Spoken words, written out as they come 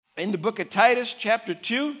in the book of Titus, chapter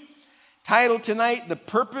 2, titled tonight, The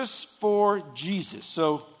Purpose for Jesus.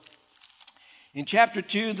 So, in chapter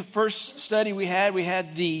 2, the first study we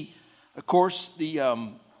had the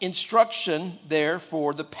instruction there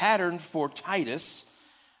for the pattern for Titus.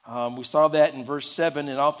 We saw that in verse 7,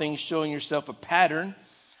 in all things showing yourself a pattern.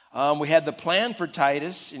 We had the plan for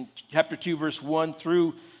Titus in chapter 2, verse 1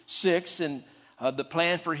 through 6, and the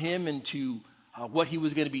plan for him and to what he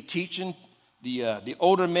was going to be teaching. The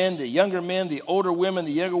older men, the younger men, the older women,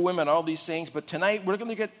 the younger women, all these things. But tonight we're going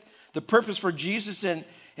to look at the purpose for Jesus, and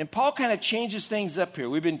Paul kind of changes things up here.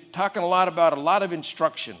 We've been talking a lot about a lot of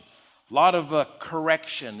instruction, a lot of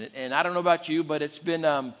correction. And I don't know about you, but it's been,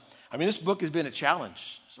 this book has been a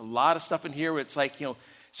challenge. There's a lot of stuff in here where it's like,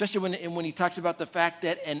 especially when he talks about the fact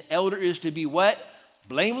that an elder is to be what?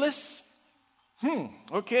 Blameless?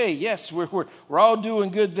 Okay, yes, we're all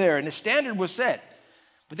doing good there. And the standard was set.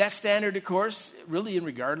 But that standard, of course, really in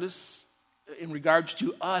regards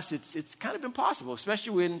to us, it's kind of impossible,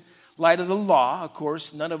 especially in light of the law. Of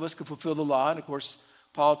course, none of us could fulfill the law. And of course,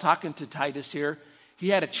 Paul talking to Titus here,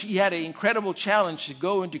 he had an incredible challenge to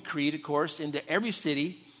go into Crete, of course, into every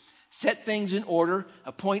city, set things in order,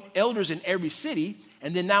 appoint elders in every city,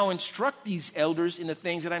 and then now instruct these elders in the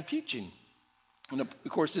things that I'm teaching. And of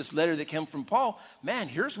course, this letter that came from Paul, man,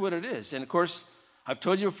 here's what it is. And of course, I've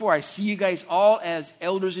told you before, I see you guys all as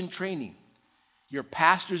elders in training. You're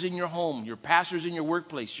pastors in your home. You're pastors in your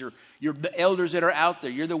workplace. You're the elders that are out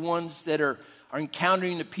there. You're the ones that are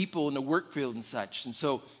encountering the people in the work field and such. And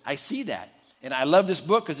so I see that. And I love this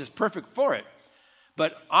book because it's perfect for it.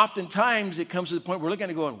 But oftentimes it comes to the point where we're looking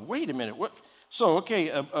at it going, wait a minute, what? So, okay,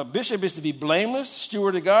 a bishop is to be blameless,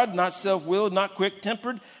 steward of God, not self-willed, not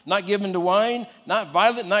quick-tempered, not given to wine, not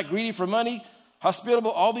violent, not greedy for money,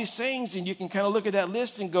 hospitable, all these things. And you can kind of look at that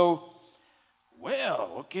list and go,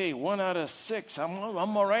 well, okay, 1 out of 6, I'm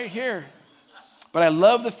all right here. But I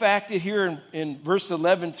love the fact that here in verse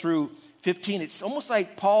 11 through 15, it's almost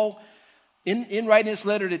like Paul, in writing this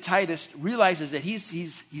letter to Titus, realizes that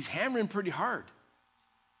he's hammering pretty hard.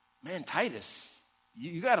 Man, Titus,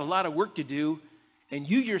 you got a lot of work to do, and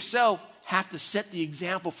you yourself have to set the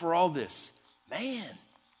example for all this. Man,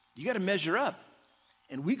 you got to measure up.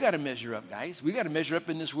 And we got to measure up, guys. We got to measure up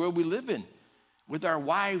in this world we live in. With our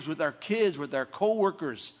wives, with our kids, with our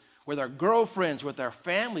co-workers, with our girlfriends, with our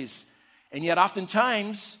families. And yet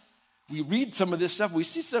oftentimes, we read some of this stuff, we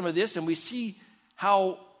see some of this, and we see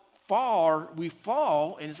how far we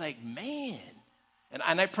fall, and it's like, man.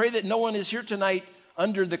 And I pray that no one is here tonight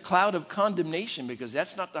under the cloud of condemnation, because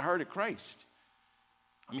that's not the heart of Christ.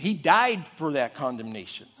 I mean, he died for that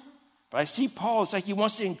condemnation. But I see Paul, it's like he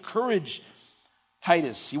wants to encourage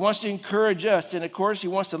Titus. He wants to encourage us. And of course, he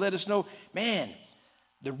wants to let us know, man,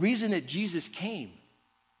 the reason that Jesus came,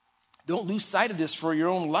 don't lose sight of this for your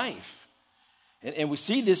own life. And we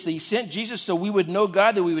see this, that he sent Jesus so we would know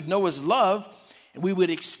God, that we would know his love, and we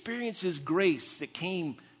would experience his grace that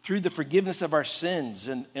came through the forgiveness of our sins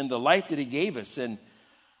and the life that he gave us. And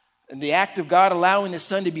the act of God allowing his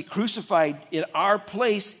son to be crucified in our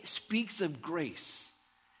place speaks of grace.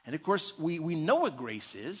 And of course, we know what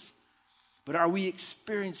grace is, but are we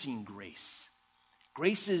experiencing grace?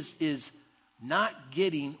 Grace is not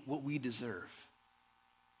getting what we deserve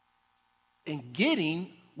and getting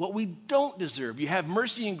what we don't deserve. You have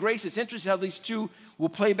mercy and grace. It's interesting how these two will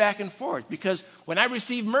play back and forth, because when I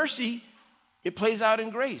receive mercy, it plays out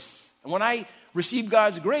in grace. And when I receive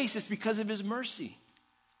God's grace, it's because of his mercy.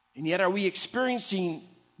 And yet, are we experiencing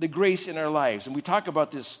the grace in our lives? And we talk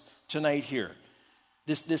about this tonight here.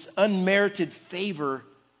 This unmerited favor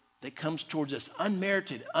that comes towards us.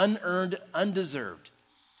 Unmerited, unearned, undeserved.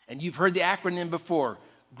 And you've heard the acronym before.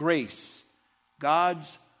 GRACE.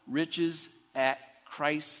 God's riches at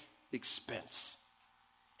Christ's expense.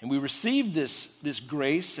 And we receive this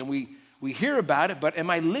grace, and we hear about it, but am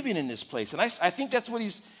I living in this place? And I think that's what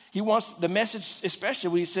he wants, the message, especially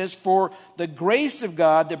when he says, for the grace of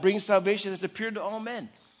God that brings salvation has appeared to all men.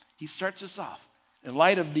 He starts us off in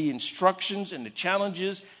light of the instructions and the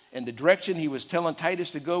challenges and the direction he was telling Titus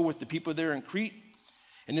to go with the people there in Crete.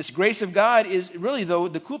 And this grace of God is really, though,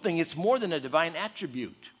 the cool thing, it's more than a divine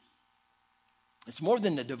attribute. It's more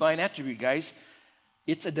than a divine attribute, guys.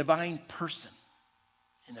 It's a divine person.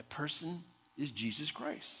 And the person is Jesus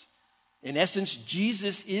Christ. In essence,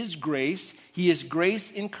 Jesus is grace. He is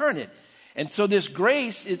grace incarnate. And so this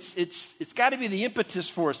grace, it's got to be the impetus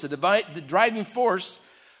for us, the driving force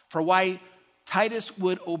for why Titus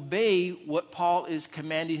would obey what Paul is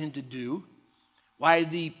commanding him to do, why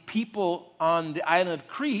the people on the island of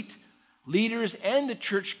Crete, leaders and the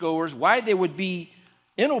churchgoers, why they would be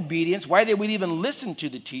in obedience, why they would even listen to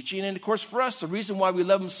the teaching. And of course, for us, the reason why we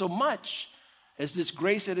love them so much is this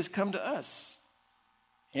grace that has come to us.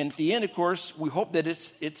 And at the end, of course, we hope that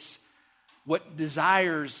it's what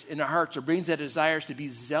desires in our hearts, or brings that desires to be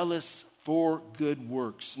zealous for good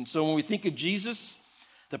works. And so when we think of Jesus,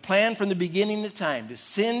 the plan from the beginning of time to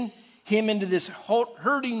send him into this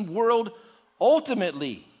hurting world,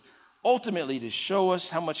 ultimately to show us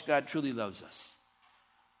how much God truly loves us.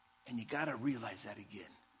 And you got to realize that again.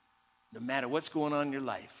 No matter what's going on in your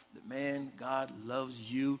life, that man, God loves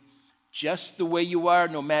you just the way you are,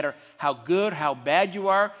 no matter how good, how bad you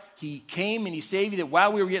are. He came and he saved you, that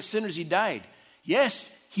while we were yet sinners, he died. Yes,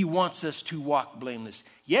 he wants us to walk blameless.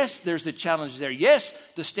 Yes, there's the challenge there. Yes,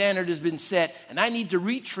 the standard has been set, and I need to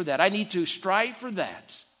reach for that. I need to strive for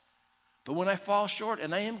that. But when I fall short,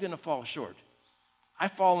 and I am going to fall short, I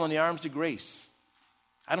fall in the arms of grace.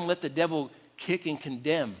 I don't let the devil kick and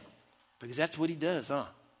condemn, because that's what he does, huh?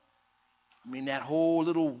 I mean, that whole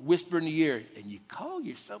little whisper in the ear, and you call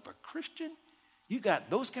yourself a Christian? You got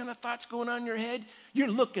those kind of thoughts going on in your head? You're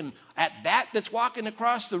looking at that's walking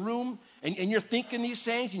across the room, and you're thinking these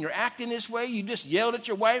things, and you're acting this way. You just yelled at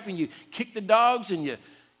your wife, and you kicked the dogs, and you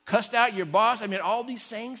cussed out your boss. I mean, all these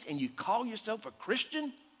things, and you call yourself a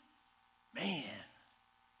Christian? Man,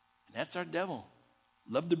 and that's our devil.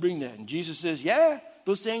 Love to bring that. And Jesus says, yeah,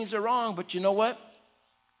 those things are wrong, but you know what?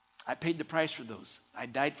 I paid the price for those. I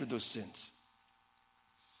died for those sins.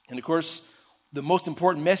 And of course, the most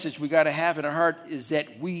important message we got to have in our heart is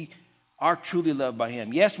that we are truly loved by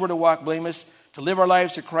him. Yes, we're to walk blameless, to live our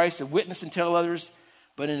lives to Christ, to witness and tell others.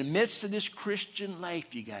 But in the midst of this Christian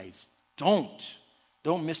life, you guys, don't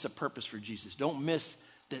miss the purpose for Jesus. Don't miss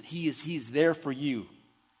that he's there for you.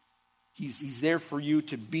 He's there for you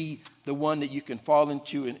to be the one that you can fall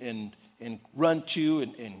into and run to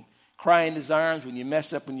and cry in his arms when you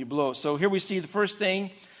mess up, when you blow. So here we see the first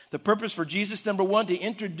thing, the purpose for Jesus, number one, to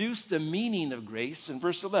introduce the meaning of grace in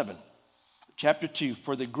verse 11, chapter 2.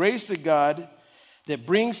 For the grace of God that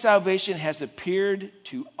brings salvation has appeared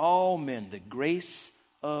to all men. The grace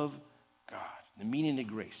of God, the meaning of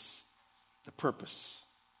grace, the purpose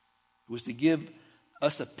was to give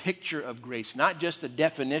us a picture of grace, not just a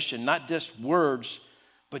definition, not just words,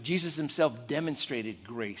 but Jesus himself demonstrated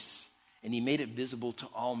grace, and he made it visible to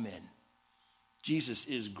all men. Jesus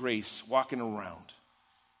is grace walking around.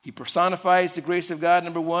 He personifies the grace of God,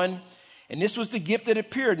 number one, and this was the gift that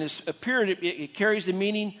appeared. And this appeared, it carries the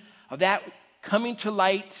meaning of that coming to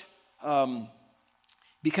light,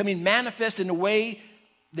 becoming manifest in a way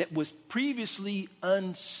that was previously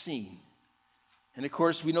unseen. And of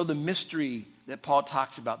course, we know the mystery that Paul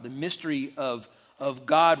talks about, the mystery of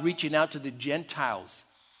God reaching out to the Gentiles,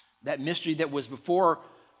 that mystery that was before,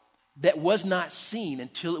 that was not seen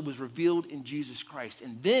until it was revealed in Jesus Christ.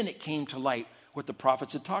 And then it came to light what the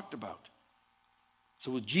prophets had talked about.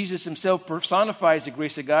 So Jesus himself personifies the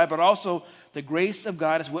grace of God, but also the grace of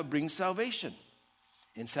God is what brings salvation.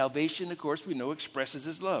 And salvation, of course, we know expresses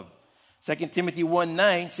his love. 2 Timothy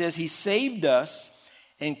 1:9 says, he saved us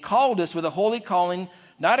and called us with a holy calling,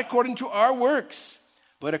 not according to our works,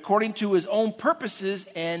 but according to his own purposes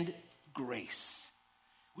and grace,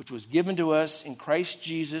 which was given to us in Christ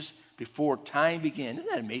Jesus before time began. Isn't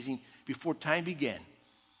that amazing? Before time began,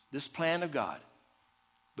 this plan of God,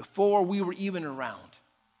 before we were even around,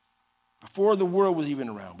 before the world was even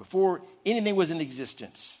around, before anything was in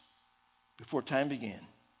existence, before time began,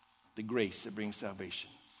 the grace that brings salvation.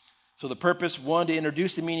 So the purpose, one, to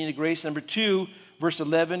introduce the meaning of grace. Number two, verse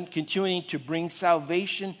 11, continuing to bring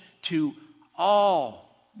salvation to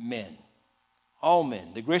all men. All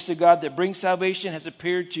men. The grace of God that brings salvation has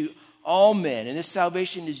appeared to all men, and this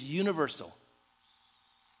salvation is universal.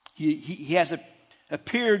 He has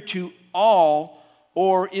appeared to all,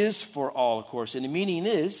 or is for all, of course. And the meaning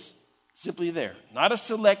is simply there. Not a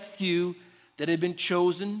select few that had been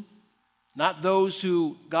chosen, not those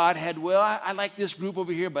who God had, well, I like this group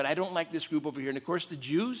over here, but I don't like this group over here. And of course, the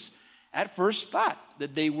Jews at first thought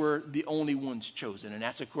that they were the only ones chosen. And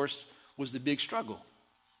that's, of course, was the big struggle.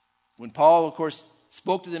 When Paul, of course,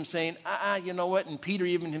 spoke to them saying, you know what? And Peter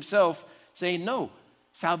even himself saying, no,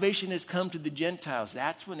 salvation has come to the Gentiles.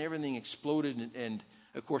 That's when everything exploded and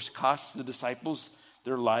of course, cost the disciples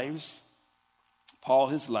their lives. Paul,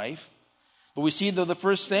 his life. But we see, though, the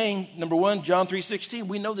first thing, number one, John 3:16,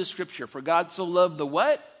 we know the scripture. For God so loved the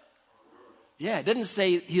what? Yeah, it didn't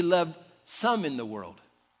say he loved some in the world.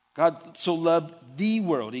 God so loved the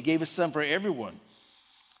world. He gave his son for everyone.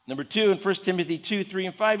 Number two, in 1 Timothy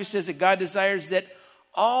 2:3-5, it says that God desires that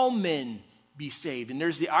all men be saved. And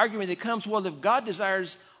there's the argument that comes, well, if God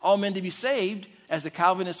desires all men to be saved, as the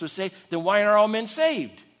Calvinists would say, then why aren't all men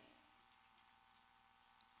saved?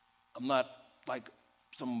 I'm not like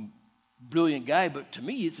some brilliant guy, but to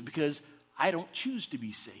me, it's because I don't choose to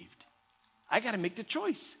be saved. I got to make the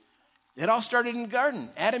choice. It all started in the garden.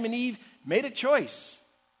 Adam and Eve made a choice.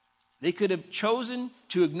 They could have chosen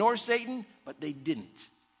to ignore Satan, but they didn't.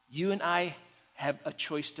 You and I have a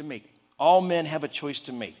choice to make. All men have a choice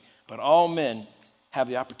to make, but all men have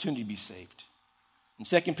the opportunity to be saved. In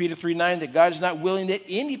 2 Peter 3:9, that God is not willing that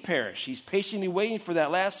any perish. He's patiently waiting for that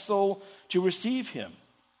last soul to receive him.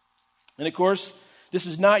 And of course, this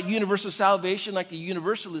is not universal salvation like the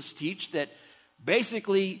universalists teach, that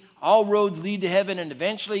basically all roads lead to heaven and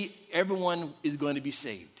eventually everyone is going to be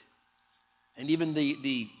saved. And even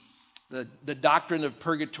the doctrine of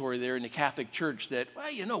purgatory there in the Catholic Church, that,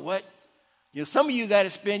 well, you know what? Some of you got to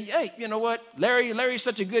spend, hey, you know what? Larry's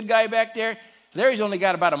such a good guy back there. Larry's only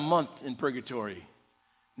got about a month in purgatory.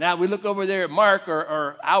 Now we look over there at Mark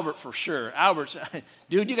or Albert for sure. Albert's,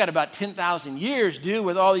 dude, you got about 10,000 years, dude,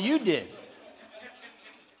 with all you did.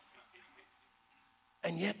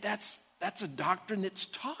 And yet that's a doctrine that's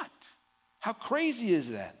taught. How crazy is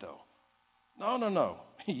that, though? No.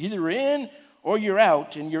 Either in or you're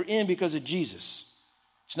out, and you're in because of Jesus.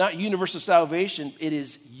 It's not universal salvation. It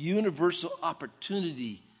is universal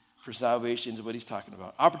opportunity for salvation is what he's talking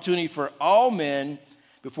about. Opportunity for all men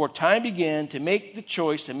before time began to make the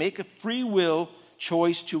choice, to make a free will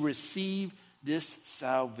choice to receive this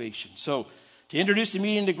salvation. So, to introduce the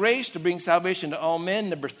meaning of grace, to bring salvation to all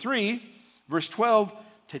men. Number 3, verse 12,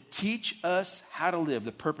 to teach us how to live,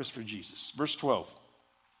 the purpose for Jesus. Verse 12.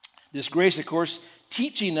 This grace, of course,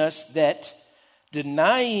 teaching us that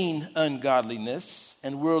denying ungodliness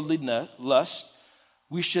and worldly lust,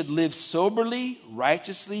 we should live soberly,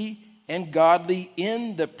 righteously, and godly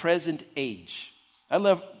in the present age. I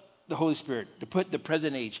love the Holy Spirit to put the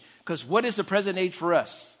present age, because what is the present age for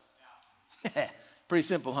us? Pretty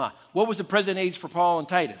simple, huh? What was the present age for Paul and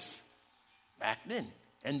Titus? Back then.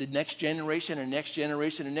 And the next generation and next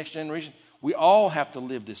generation and next generation, we all have to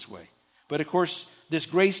live this way. But of course, this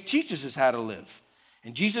grace teaches us how to live.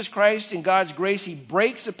 And Jesus Christ, in God's grace, he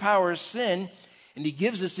breaks the power of sin, and he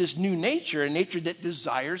gives us this new nature, a nature that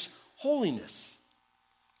desires holiness.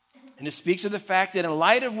 And it speaks of the fact that in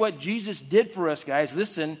light of what Jesus did for us, guys,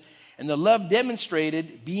 listen, and the love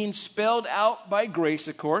demonstrated, being spelled out by grace,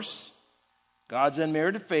 of course, God's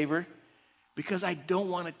unmerited favor, because I don't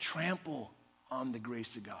want to trample on the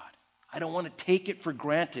grace of God. I don't want to take it for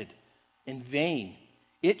granted in vain.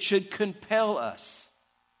 It should compel us.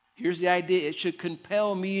 Here's the idea. It should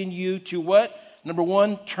compel me and you to what? Number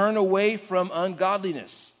 1, turn away from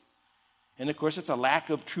ungodliness. And of course, it's a lack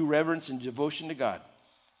of true reverence and devotion to God.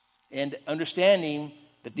 And understanding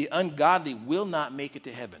that the ungodly will not make it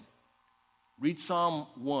to heaven. Read Psalm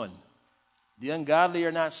 1. The ungodly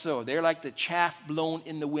are not so. They're like the chaff blown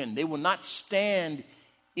in the wind. They will not stand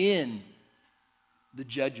in the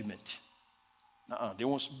judgment.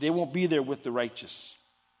 They won't be there with the righteous.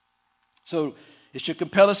 So it should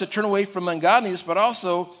compel us to turn away from ungodliness, but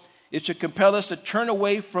also it should compel us to turn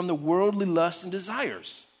away from the worldly lusts and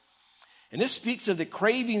desires. And this speaks of the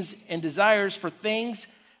cravings and desires for things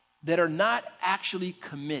that are not actually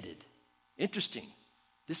committed. Interesting.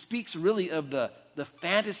 This speaks really of the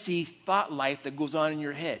fantasy thought life that goes on in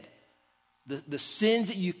your head. The sins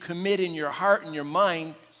that you commit in your heart and your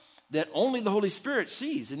mind that only the Holy Spirit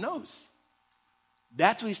sees and knows.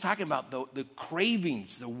 That's what he's talking about, the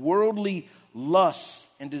cravings, the worldly lusts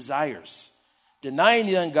and desires. Denying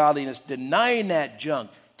the ungodliness, denying that junk,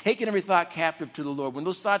 taking every thought captive to the Lord. When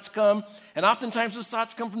those thoughts come, and oftentimes those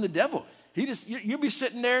thoughts come from the devil. You'll be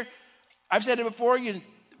sitting there, I've said it before, you're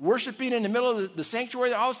worshiping in the middle of the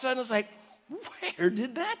sanctuary, all of a sudden it's like, where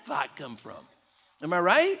did that thought come from? Am I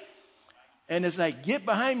right? And it's like, get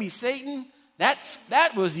behind me, Satan.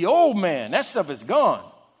 That was the old man. That stuff is gone.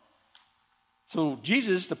 So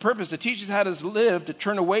Jesus, the purpose to teach us how to live, to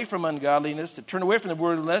turn away from ungodliness, to turn away from the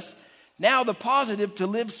worldliness. Now the positive, to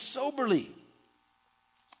live soberly.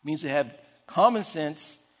 Means to have common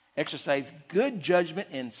sense, exercise good judgment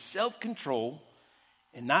and self-control,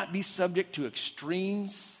 and not be subject to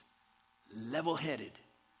extremes, level-headed.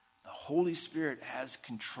 The Holy Spirit has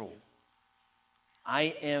control.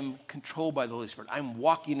 I am controlled by the Holy Spirit. I'm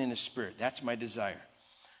walking in the Spirit. That's my desire.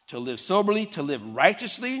 To live soberly, to live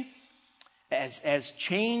righteously, as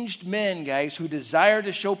changed men, guys, who desire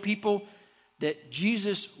to show people that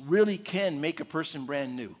Jesus really can make a person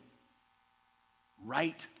brand new.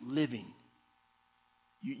 Right living.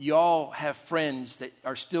 You all have friends that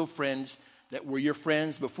are still friends that were your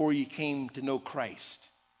friends before you came to know Christ.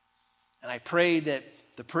 And I pray that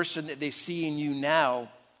the person that they see in you now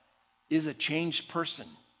is a changed person.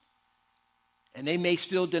 And they may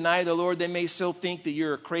still deny the Lord. They may still think that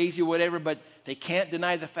you're crazy or whatever, but they can't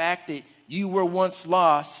deny the fact that you were once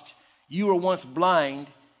lost, you were once blind,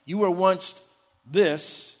 you were once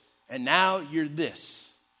this, and now you're this.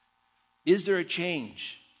 Is there a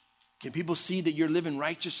change? Can people see that you're living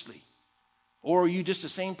righteously? Or are you just the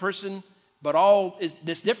same person, but all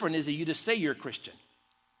that's different is that you just say you're a Christian?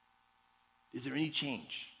 Is there any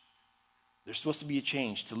change? There's supposed to be a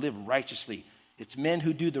change to live righteously. It's men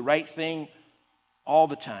who do the right thing all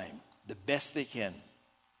the time, the best they can.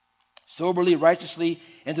 Soberly, righteously,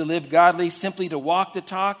 and to live godly, simply to walk the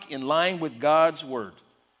talk in line with God's word.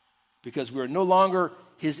 Because we're no longer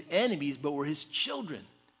his enemies, but we're his children.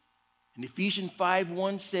 And Ephesians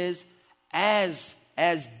 5:1 says, as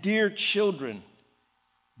dear children,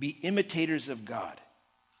 be imitators of God.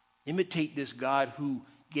 Imitate this God who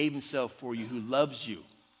gave himself for you, who loves you.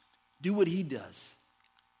 Do what he does.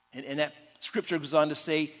 And that scripture goes on to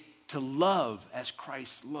say, to love as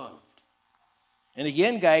Christ loved. And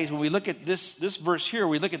again, guys, when we look at this verse here,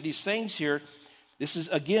 we look at these things here, this is,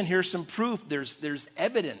 again, here's some proof. There's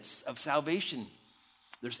evidence of salvation.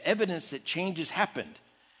 There's evidence that changes happened.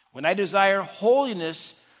 When I desire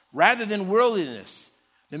holiness rather than worldliness,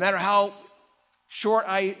 no matter how short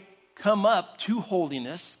I come up to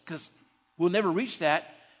holiness, because we'll never reach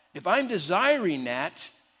that, if I'm desiring that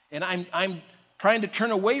and I'm trying to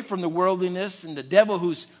turn away from the worldliness and the devil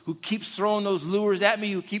who keeps throwing those lures at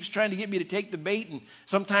me, who keeps trying to get me to take the bait, and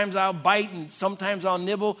sometimes I'll bite and sometimes I'll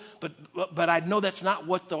nibble, but I know that's not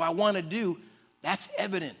what I want to do. That's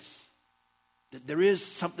evidence that there is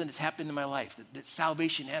something that's happened in my life, that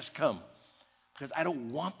salvation has come, because I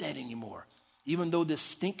don't want that anymore. Even though this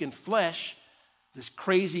stinking flesh, this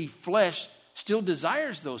crazy flesh, still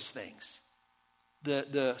desires those things.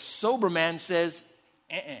 The sober man says,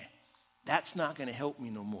 that's not going to help me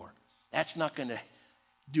no more. That's not going to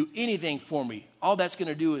do anything for me. All that's going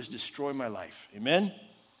to do is destroy my life. Amen?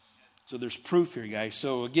 So there's proof here, guys.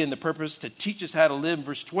 So again, the purpose to teach us how to live,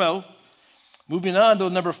 verse 12. Moving on to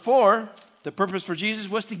number 4, the purpose for Jesus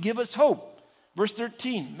was to give us hope. Verse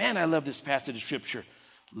 13. Man, I love this passage of Scripture.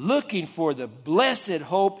 Looking for the blessed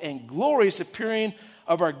hope and glorious appearing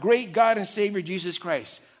of our great God and Savior, Jesus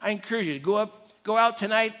Christ. I encourage you to go out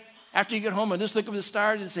tonight after you get home and just look up at the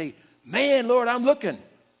stars and say, man, Lord, I'm looking.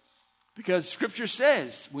 Because Scripture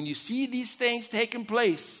says, when you see these things taking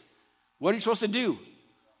place, what are you supposed to do?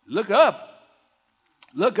 Look up.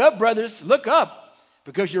 Look up, brothers. Look up.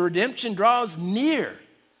 Because your redemption draws near.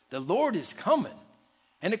 The Lord is coming.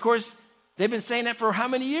 And of course, they've been saying that for how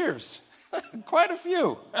many years? Quite a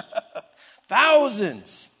few.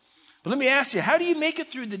 Thousands. But let me ask you, how do you make it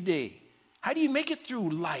through the day? How do you make it through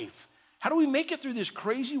life? How do we make it through this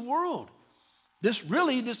crazy world? This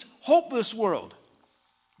hopeless world.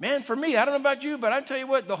 Man, for me, I don't know about you, but I tell you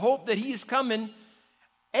what, the hope that he is coming,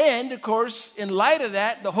 and of course, in light of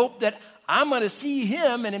that, the hope that I'm going to see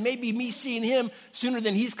him, and it may be me seeing him sooner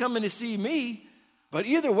than he's coming to see me. But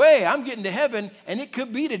either way, I'm getting to heaven, and it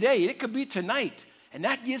could be today, it could be tonight. And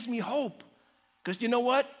that gives me hope. Because you know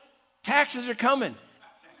what? Taxes are coming.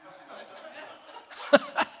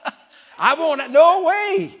 No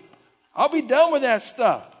way. I'll be done with that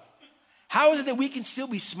stuff. How is it that we can still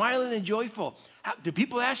be smiling and joyful? Do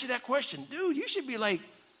people ask you that question? Dude, you should be like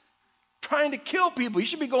trying to kill people. You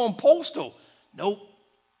should be going postal. Nope.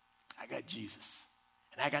 I got Jesus.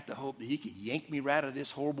 And I got the hope that he can yank me right out of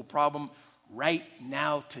this horrible problem right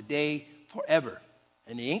now, today, forever.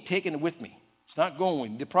 And he ain't taking it with me. It's not going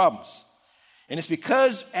with me, the problems. And it's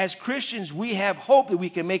because as Christians, we have hope that we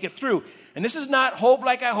can make it through. And this is not hope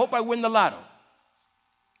like I hope I win the lotto.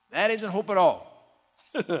 That isn't hope at all.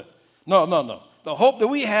 No. The hope that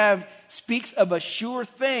we have speaks of a sure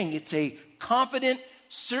thing. It's a confident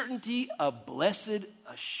certainty of blessed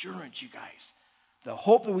assurance, you guys. The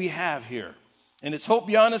hope that we have here. And it's hope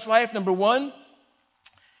beyond this life, number 1,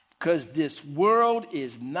 because this world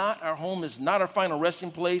is not our home, is not our final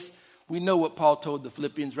resting place. We know what Paul told the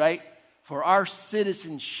Philippians, right? For our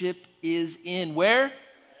citizenship is in where?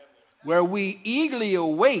 Where we eagerly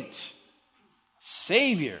await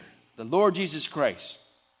Savior, the Lord Jesus Christ.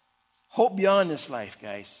 Hope beyond this life,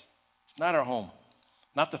 guys. It's not our home,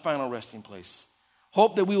 not the final resting place.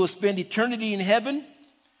 Hope that we will spend eternity in heaven.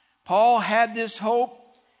 Paul had this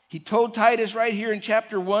hope. He told Titus right here in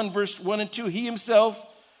chapter 1, verse 1 and 2, he himself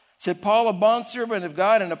said, Paul, a bondservant of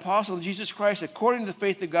God and apostle of Jesus Christ, according to the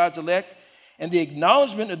faith of God's elect, and the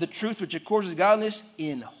acknowledgement of the truth which accords with godliness,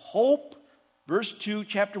 in hope, verse 2,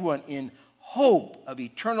 chapter 1, in hope of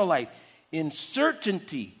eternal life, in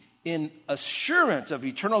certainty, in assurance of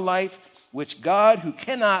eternal life, which God, who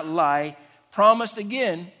cannot lie, promised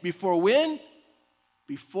again before when?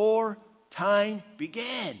 Before time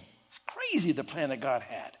began. It's crazy the plan that God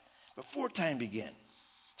had before time began.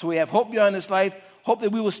 So we have hope beyond this life, hope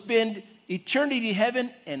that we will spend eternity in heaven,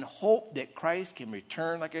 and hope that Christ can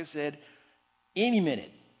return, like I said, any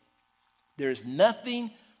minute. There's nothing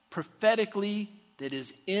prophetically that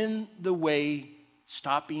is in the way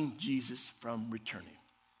stopping Jesus from returning.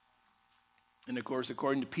 And of course,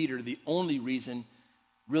 according to Peter, the only reason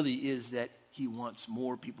really is that he wants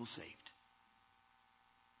more people saved.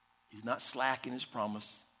 He's not slack in his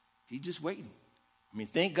promise. He's just waiting. I mean,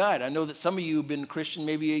 thank God. I know that some of you have been a Christian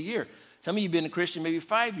maybe a year. Some of you have been a Christian maybe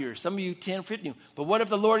 5 years. Some of you 10, 15. But what if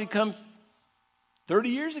the Lord had come 30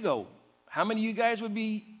 years ago? How many of you guys would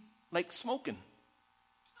be like smoking?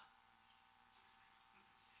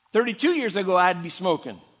 32 years ago, I'd be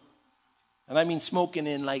smoking. And I mean smoking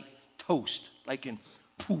in like toast, like in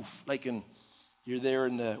poof, like in, you're there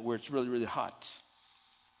in the, where it's really, really hot.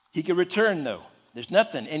 He could return though. There's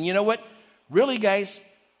nothing. And you know what? Really, guys,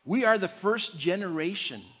 we are the first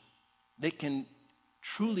generation that can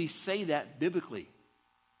truly say that biblically,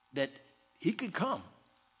 that he could come.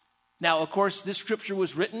 Now, of course, this scripture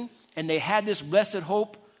was written, and they had this blessed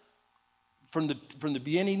hope from the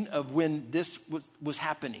beginning of when this was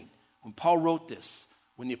happening. When Paul wrote this,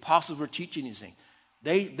 when the apostles were teaching these things,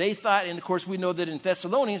 they thought, and of course we know that in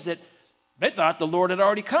Thessalonians, that they thought the Lord had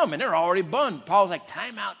already come, and they're already bummed. Paul's like,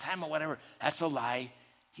 time out, whatever. That's a lie.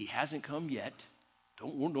 He hasn't come yet.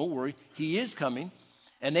 Don't worry. He is coming.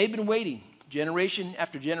 And they've been waiting generation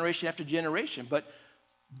after generation after generation. But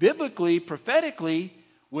biblically, prophetically,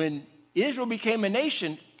 when Israel became a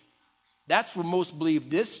nation, that's what most believe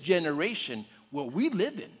this generation, what we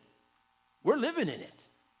live in. We're living in it.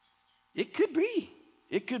 It could be.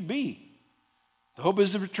 It could be. The hope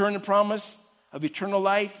is the return and promise of eternal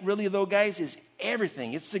life. Really, though, guys, is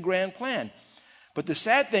everything. It's the grand plan. But the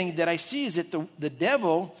sad thing that I see is that the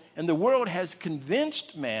devil and the world has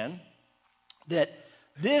convinced man that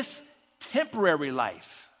this temporary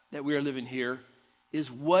life that we are living here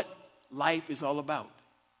is what life is all about.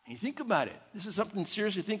 And you think about it. This is something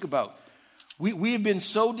serious to think about. We have been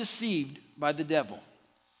so deceived by the devil.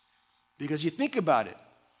 Because you think about it.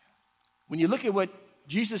 When you look at what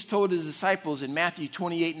Jesus told his disciples in Matthew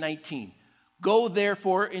 28:19, go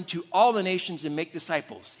therefore into all the nations and make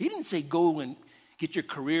disciples. He didn't say go and get your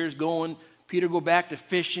careers going. Peter, go back to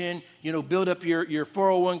fishing, build up your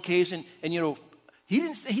 401ks and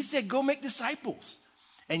he said go make disciples.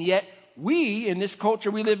 And yet we, in this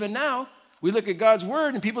culture we live in now, we look at God's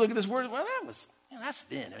word and people look at this word, well, that's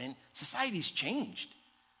then. I mean, society's changed.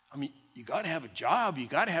 I mean, you got to have a job, you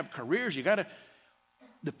got to have careers,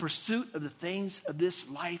 the pursuit of the things of this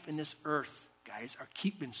life and this earth, guys, are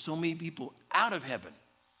keeping so many people out of heaven.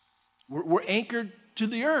 We're anchored to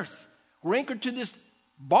the earth. We're anchored to this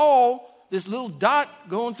ball, this little dot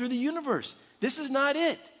going through the universe. This is not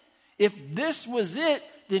it. If this was it,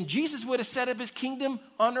 then Jesus would have set up his kingdom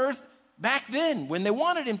on earth back then when they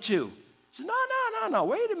wanted him to. He said, no,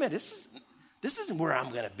 wait a minute. This isn't where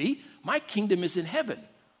I'm going to be. My kingdom is in heaven.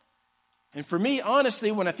 And for me,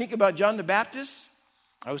 honestly, when I think about John the Baptist,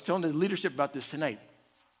 I was telling the leadership about this tonight.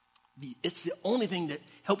 It's the only thing that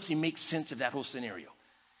helps me make sense of that whole scenario.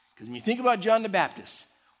 Because when you think about John the Baptist,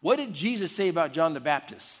 what did Jesus say about John the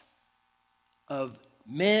Baptist? Of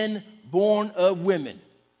men born of women,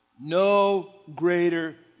 no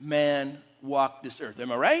greater man walked this earth.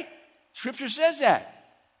 Am I right? Scripture says that.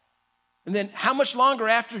 And then how much longer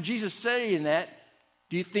after Jesus saying that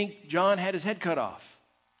do you think John had his head cut off?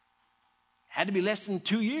 Had to be less than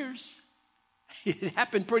 2 years. It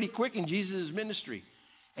happened pretty quick in Jesus' ministry.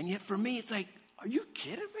 And yet for me, it's like, are you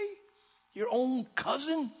kidding me? Your own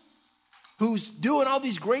cousin who's doing all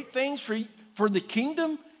these great things for the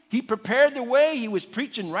kingdom. He prepared the way. He was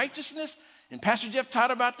preaching righteousness. And Pastor Jeff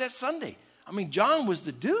taught about that Sunday. I mean, John was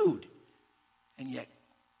the dude. And yet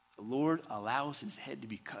the Lord allows his head to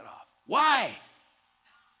be cut off. Why?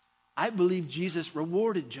 I believe Jesus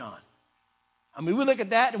rewarded John. I mean, we look at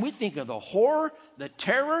that and we think of the horror, the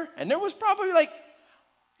terror, and there was probably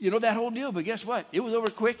that whole deal. But guess what? It was over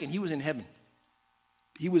quick and he was in heaven.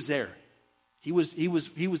 He was there. He was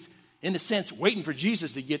in a sense waiting for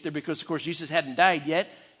Jesus to get there because, of course, Jesus hadn't died yet.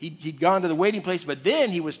 He'd gone to the waiting place, but then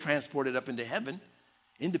he was transported up into heaven,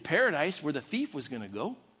 into paradise where the thief was going to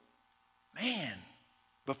go. Man.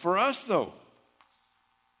 But for us, though,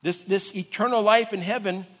 this eternal life in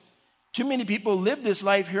heaven, too many people live this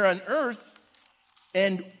life here on earth,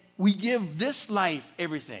 and we give this life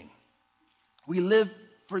everything. We live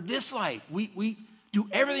for this life. We do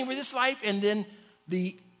everything for this life, and then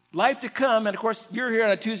the life to come. And of course, you're here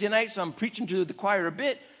on a Tuesday night, so I'm preaching to the choir a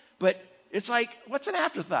bit. But it's like, what's an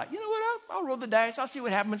afterthought? You know what? I'll roll the dice. I'll see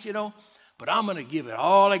what happens. but I'm going to give it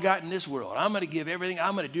all I got in this world. I'm going to give everything.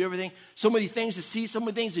 I'm going to do everything. So many things to see, so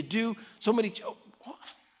many things to do, so many.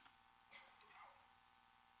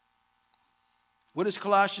 What does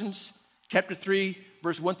Colossians chapter 3,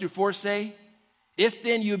 verse 1 through 4 say? If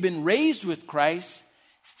then you have been raised with Christ,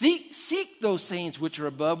 seek those things which are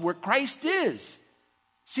above where Christ is,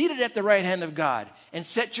 seated at the right hand of God, and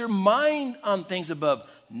set your mind on things above,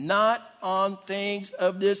 not on things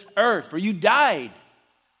of this earth. For you died,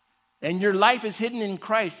 and your life is hidden in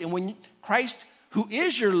Christ. And when Christ, who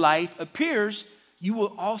is your life, appears, you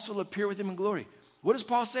will also appear with him in glory. What is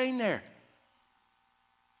Paul saying there?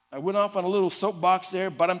 I went off on a little soapbox there,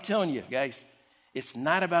 but I'm telling you, guys, it's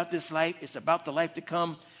not about this life. It's about the life to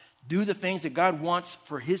come. Do the things that God wants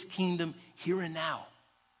for his kingdom here and now.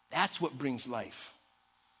 That's what brings life.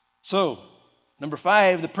 So, number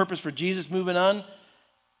 5, the purpose for Jesus, moving on.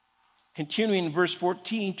 Continuing in verse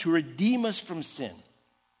 14, to redeem us from sin.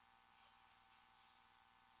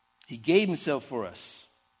 He gave himself for us.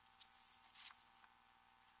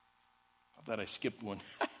 I thought I skipped one.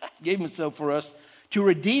 Gave himself for us to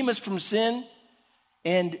redeem us from sin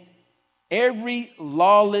and every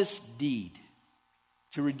lawless deed.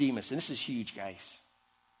 To redeem us. And this is huge, guys.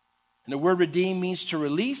 And the word redeem means to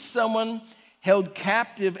release someone held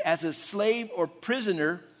captive as a slave or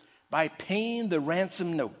prisoner by paying the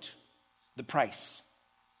ransom note, the price.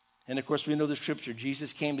 And of course, we know the scripture.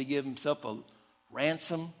 Jesus came to give himself a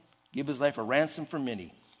ransom, give his life a ransom for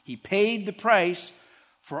many. He paid the price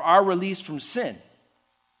for our release from sin.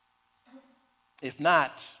 If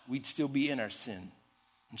not, we'd still be in our sin.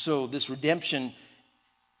 And so this redemption,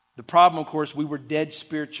 the problem, of course, we were dead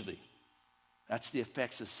spiritually. That's the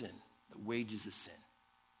effects of sin, the wages of sin,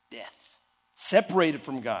 death. Separated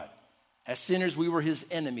from God. As sinners, we were his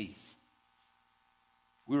enemies.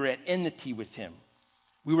 We were at enmity with him.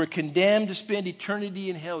 We were condemned to spend eternity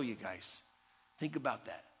in hell, you guys. Think about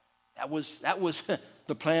that. That was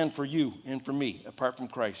the plan for you and for me, apart from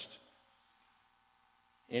Christ.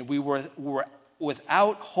 And we were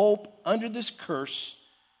without hope under this curse,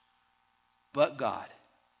 but God.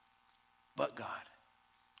 But God.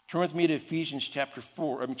 Turn with me to Ephesians chapter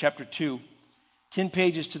 2, 10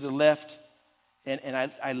 pages to the left. And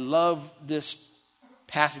I love this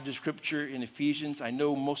passage of scripture in Ephesians. I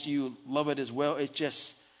know most of you love it as well. It's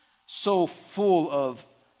just so full of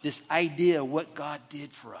this idea of what God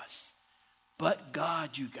did for us. But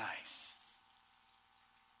God, you guys.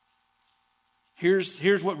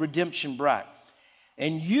 Here's what redemption brought.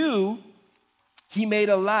 And you, he made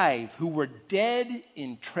alive, who were dead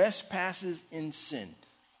in trespasses and sin.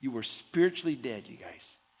 You were spiritually dead, you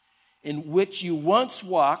guys. In which you once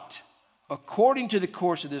walked according to the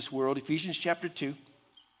course of this world, Ephesians chapter 2,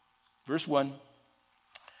 verse 1.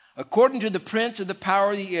 According to the prince of the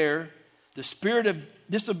power of the air, the spirit of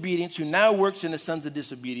disobedience who now works in the sons of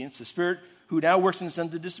disobedience, the spirit who now works in the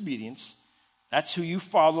sons of disobedience. That's who you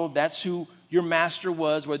followed. That's who your master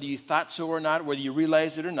was, whether you thought so or not, whether you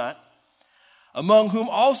realized it or not. Among whom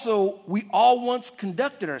also we all once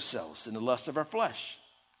conducted ourselves in the lust of our flesh,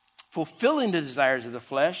 fulfilling the desires of the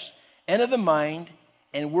flesh and of the mind,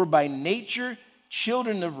 and were by nature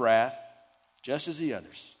children of wrath, just as the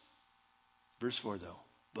others. Verse 4, though,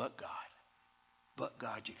 but God,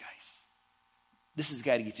 you guys. This has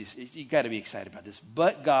got to get you got to be excited about this.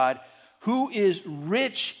 But God, who is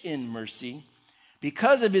rich in mercy,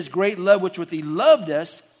 because of his great love with which he loved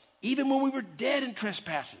us, even when we were dead in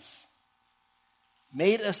trespasses,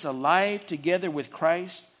 made us alive together with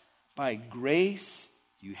Christ. By grace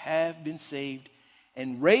you have been saved,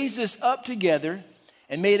 and raised us up together,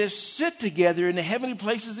 and made us sit together in the heavenly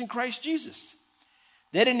places in Christ Jesus,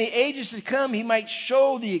 that in the ages to come he might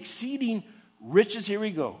show the exceeding riches, here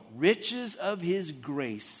we go, riches of his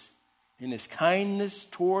grace in his kindness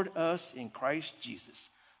toward us in Christ Jesus.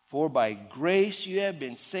 For by grace you have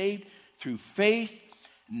been saved through faith,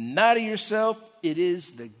 not of yourself, it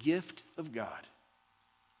is the gift of God.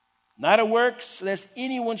 Not of works, lest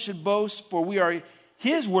anyone should boast, for we are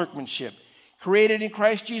his workmanship, created in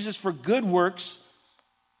Christ Jesus for good works.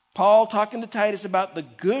 Paul talking to Titus about the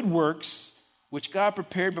good works which God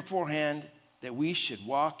prepared beforehand that we should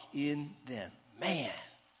walk in them. Man,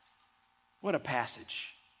 what a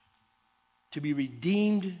passage. To be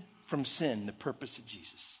redeemed from sin, the purpose of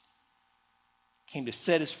Jesus. Came to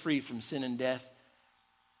set us free from sin and death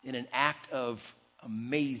in an act of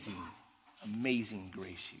amazing, amazing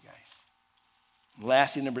grace, you guys. And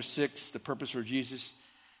lastly, number 6, the purpose for Jesus,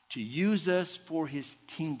 to use us for his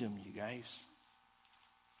kingdom, you guys.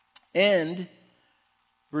 And,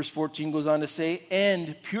 verse 14 goes on to say,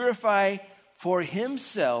 and purify for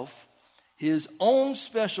himself his own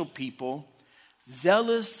special people,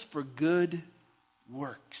 zealous for good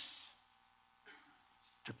works,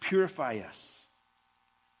 to purify us.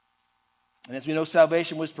 And as we know,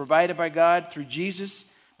 salvation was provided by God through Jesus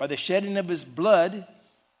by the shedding of his blood.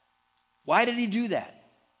 Why did he do that?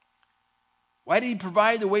 Why did he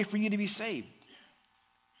provide the way for you to be saved?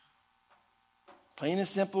 Plain and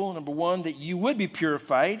simple. Number one, that you would be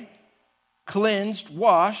purified, cleansed,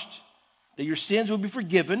 washed, that your sins would be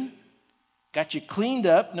forgiven, got you cleaned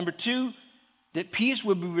up. Number two, that peace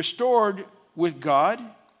would be restored with God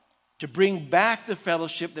to bring back the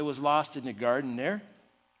fellowship that was lost in the garden there.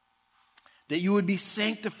 That you would be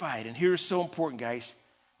sanctified. And here is so important, guys.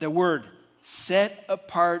 The word set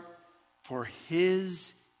apart for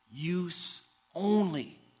his use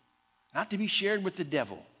only. Not to be shared with the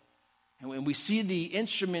devil. And when we see the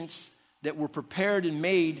instruments that were prepared and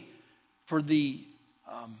made for the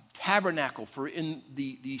tabernacle, for in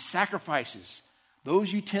the sacrifices,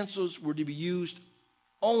 those utensils were to be used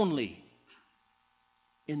only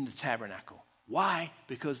in the tabernacle. Why?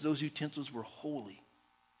 Because those utensils were holy,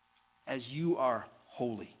 as you are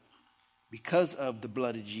holy, because of the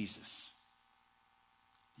blood of Jesus.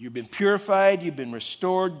 You've been purified, you've been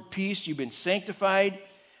restored, peace, you've been sanctified,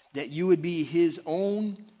 that you would be his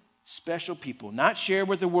own special people, not shared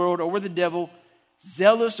with the world or with the devil,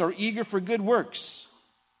 zealous or eager for good works.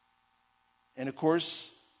 And of course,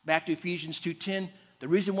 back to Ephesians 2:10, the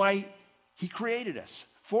reason why he created us,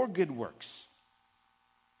 for good works.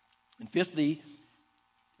 And fifthly,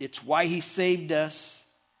 it's why he saved us,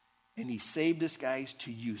 and he saved us, guys,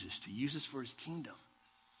 to use us for his kingdom.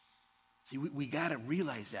 See, we got to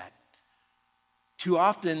realize that. Too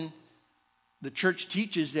often, the church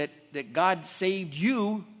teaches that God saved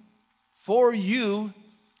you, for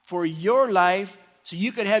your life, so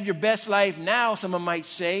you could have your best life now, someone might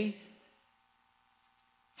say.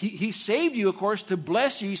 He saved you, of course, to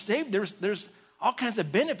bless you. He saved. There's all kinds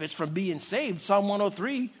of benefits from being saved. Psalm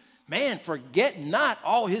 103, man, forget not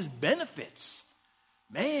all his benefits.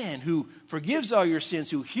 Man, who forgives all your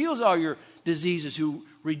sins, who heals all your diseases, who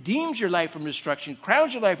redeems your life from destruction,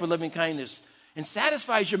 crowns your life with loving kindness, and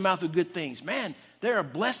satisfies your mouth with good things. Man, there are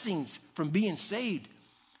blessings from being saved.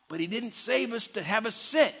 But he didn't save us to have us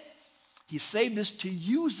sit. He saved us to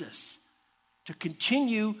use us, to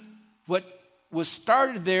continue what was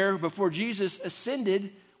started there before Jesus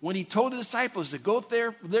ascended, when he told the disciples to go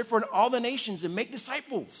therefore in all the nations and make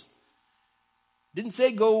disciples. Didn't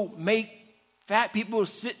say go make fat people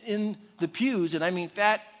sit in the pews, and I mean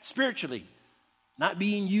fat spiritually, not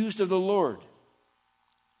being used of the Lord.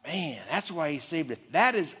 Man, that's why he saved us.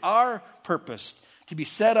 That is our purpose, to be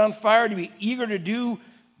set on fire, to be eager to do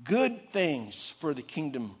good things for the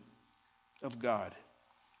kingdom of God.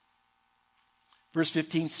 Verse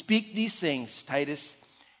 15, speak these things, Titus.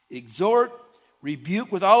 Exhort,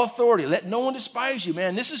 rebuke with all authority. Let no one despise you.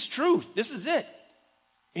 Man, this is truth. This is it.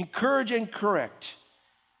 Encourage and correct.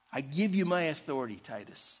 I give you my authority,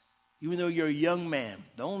 Titus. Even though you're a young man,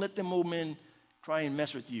 don't let them old men try and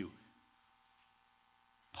mess with you.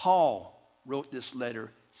 Paul wrote this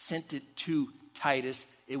letter, sent it to Titus.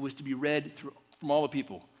 It was to be read from all the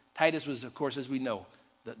people. Titus was, of course, as we know,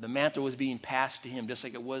 the mantle was being passed to him, just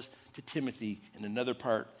like it was to Timothy in another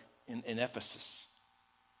part in Ephesus.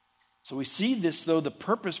 So we see this, though, the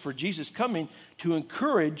purpose for Jesus coming to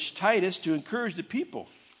encourage Titus, to encourage the people.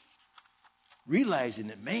 Realizing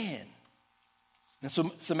that, man. And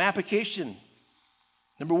so some application.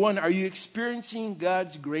 Number one, are you experiencing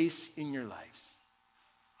God's grace in your lives?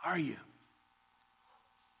 Are you?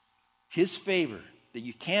 His favor that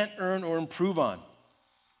you can't earn or improve on.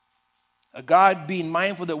 A God being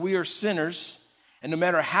mindful that we are sinners, and no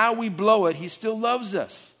matter how we blow it, he still loves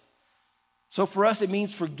us. So for us, it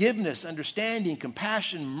means forgiveness, understanding,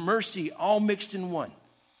 compassion, mercy, all mixed in one.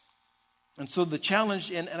 And so the challenge,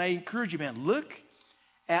 and I encourage you, man, look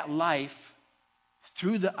at life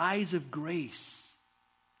through the eyes of grace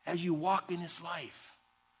as you walk in this life.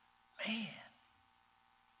 Man,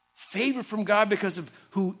 favor from God because of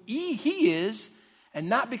who he is, and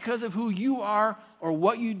not because of who you are or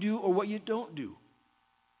what you do or what you don't do.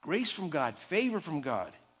 Grace from God, favor from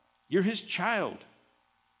God. You're his child.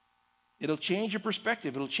 It'll change your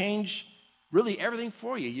perspective. It'll change really everything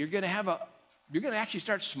for you. You're going to actually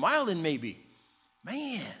start smiling maybe.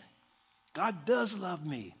 Man, God does love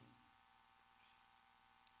me.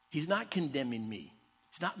 He's not condemning me.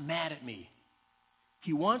 He's not mad at me.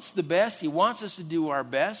 He wants the best. He wants us to do our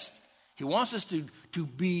best. He wants us to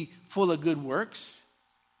be full of good works.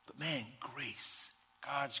 But man, grace,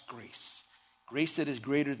 God's grace. Grace that is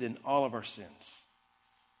greater than all of our sins.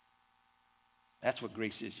 That's what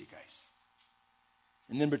grace is, you guys.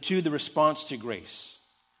 And number two, the response to grace.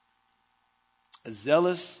 a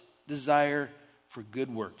zealous desire for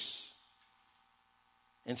good works.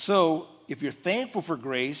 And so, if you're thankful for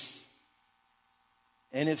grace,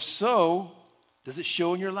 and if so, does it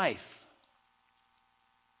show in your life?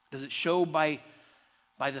 Does it show by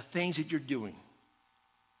the things that you're doing?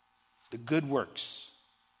 The good works?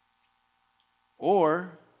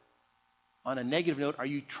 Or, on a negative note, are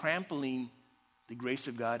you trampling the grace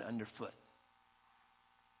of God underfoot?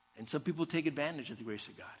 And some people take advantage of the grace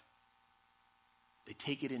of God. They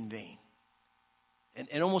take it in vain.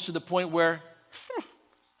 And almost to the point where,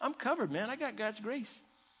 I'm covered, man. I got God's grace.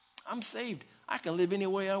 I'm saved. I can live any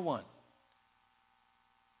way I want.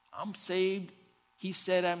 I'm saved. He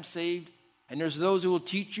said I'm saved. And there's those who will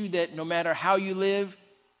teach you that no matter how you live,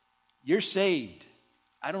 you're saved.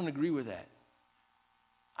 I don't agree with that.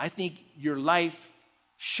 I think your life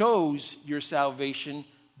shows your salvation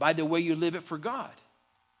by the way you live it for God.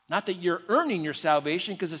 Not that you're earning your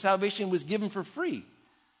salvation, because the salvation was given for free.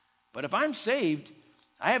 But if I'm saved,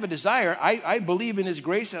 I have a desire. I believe in His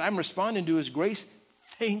grace, and I'm responding to His grace.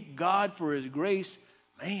 Thank God for His grace.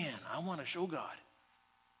 Man, I want to show God.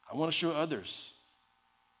 I want to show others.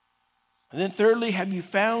 And then thirdly, have you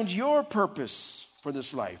found your purpose for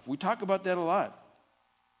this life? We talk about that a lot.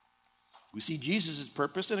 We see Jesus'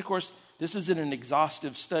 purpose, and of course, this isn't an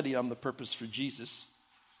exhaustive study on the purpose for Jesus.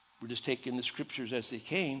 We're just taking the scriptures as they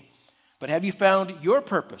came. But have you found your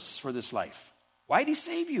purpose for this life? Why did He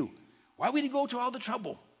save you? Why would He go to all the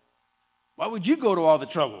trouble? Why would you go to all the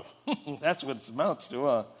trouble? That's what it amounts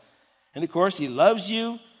to. And of course, He loves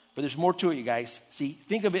you, but there's more to it, you guys. See,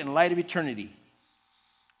 think of it in light of eternity.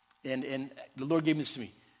 And the Lord gave this to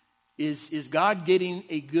me. Is God getting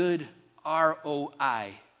a good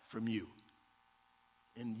ROI from you?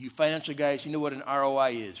 And you financial guys, you know what an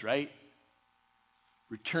ROI is, right?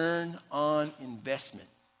 Return on investment.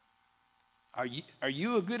 Are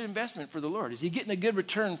you a good investment for the Lord? Is He getting a good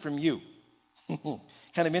return from you?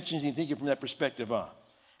 Kind of interesting thinking from that perspective on.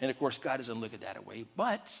 And of course, God doesn't look at that way.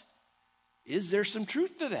 But is there some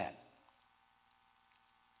truth to that?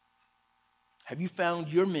 Have you found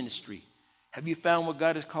your ministry? Have you found what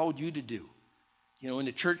God has called you to do? You know, in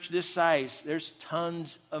a church this size, there's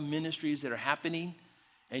tons of ministries that are happening.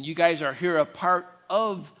 And you guys are here a part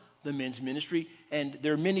of the men's ministry. And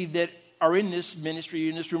there are many that are in this ministry,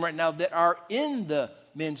 in this room right now, that are in the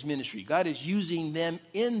men's ministry. God is using them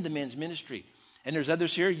in the men's ministry. And there's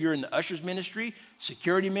others here, you're in the ushers ministry,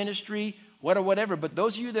 security ministry, whatever. But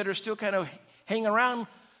those of you that are still kind of hanging around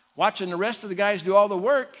watching the rest of the guys do all the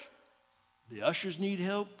work, the ushers need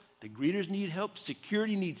help, the greeters need help,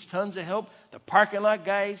 security needs tons of help, the parking lot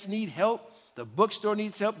guys need help, the bookstore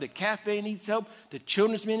needs help, the cafe needs help, the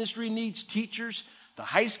children's ministry needs teachers, the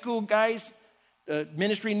high school guys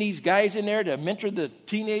ministry needs guys in there to mentor the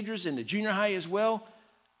teenagers and the junior high as well.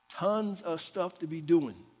 Tons of stuff to be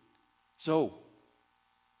doing. So,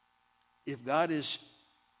 if God has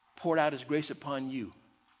poured out His grace upon you,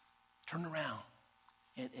 turn around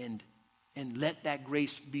and let that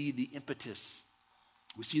grace be the impetus.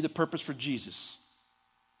 We see the purpose for Jesus.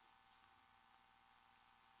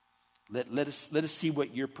 Let us see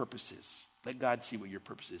what your purpose is. Let God see what your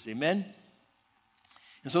purpose is. Amen?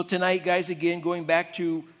 And so tonight, guys, again, going back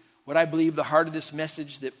to what I believe the heart of this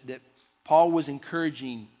message that Paul was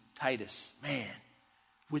encouraging Titus, man,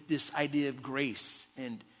 with this idea of grace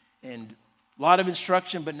and a lot of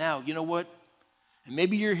instruction, but now, you know what? And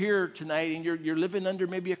maybe you're here tonight and you're living under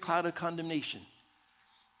maybe a cloud of condemnation.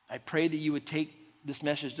 I pray that you would take this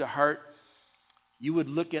message to heart. You would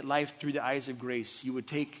look at life through the eyes of grace. You would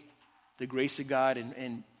take the grace of God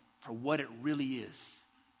and for what it really is.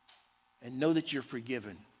 And know that you're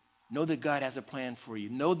forgiven. Know that God has a plan for you.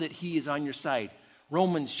 Know that He is on your side.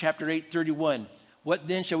 Romans chapter 8:31. What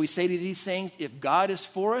then shall we say to these things? If God is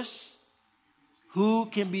for us, who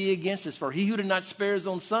can be against us? For He who did not spare His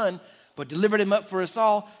own Son, but delivered Him up for us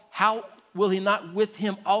all, how will He not with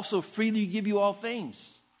Him also freely give you all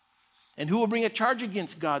things? And who will bring a charge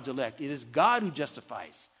against God's elect? It is God who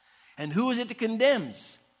justifies. And who is it that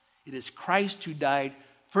condemns? It is Christ who died,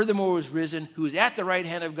 furthermore was risen, who is at the right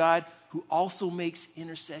hand of God, who also makes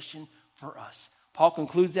intercession for us. Paul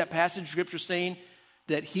concludes that passage of Scripture saying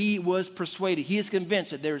that he was persuaded, he is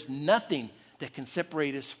convinced that there is nothing that can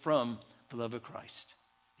separate us from the love of Christ.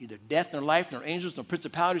 Neither death, nor life, nor angels, nor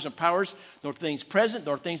principalities, nor powers, nor things present,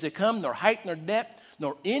 nor things that come, nor height, nor depth,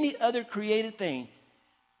 nor any other created thing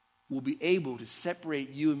will be able to separate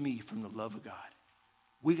you and me from the love of God.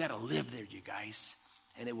 We got to live there, you guys.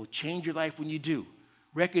 And it will change your life when you do.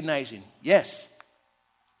 Recognizing, yes,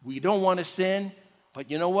 we don't want to sin, but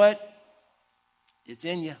you know what? It's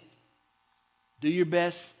in you. Do your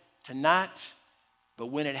best to not, but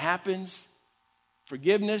when it happens,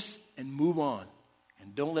 forgiveness, and move on.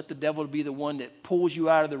 And don't let the devil be the one that pulls you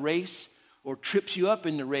out of the race or trips you up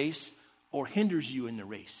in the race or hinders you in the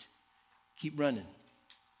race. Keep running.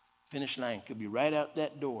 Finish line could be right out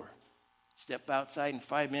that door. Step outside in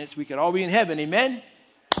 5 minutes. We could all be in heaven. Amen?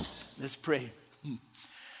 Let's pray.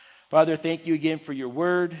 Father, thank you again for your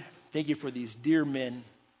word. Thank you for these dear men.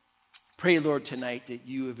 Pray, Lord, tonight that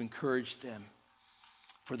you have encouraged them.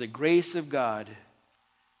 For the grace of God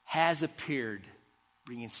has appeared,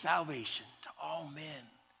 bringing salvation to all men.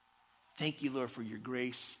 Thank you, Lord, for your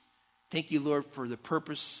grace. Thank you, Lord, for the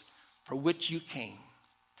purpose for which you came.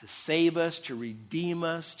 To save us, to redeem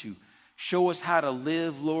us, to show us how to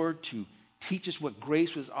live, Lord, to teach us what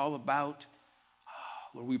grace was all about.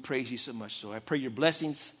 Oh, Lord, we praise you so much. So I pray your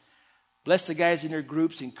blessings. Bless the guys in their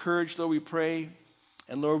groups. Encourage, Lord, we pray.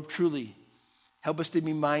 And Lord, truly, help us to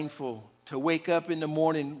be mindful, to wake up in the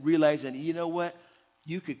morning realizing, you know what?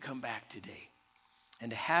 You could come back today. And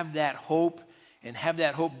to have that hope, and have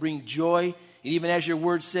that hope bring joy. And even as your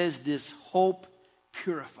word says, this hope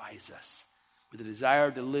purifies us with a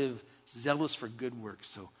desire to live zealous for good works.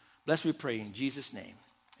 So bless we pray in Jesus' name.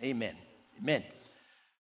 Amen. Amen.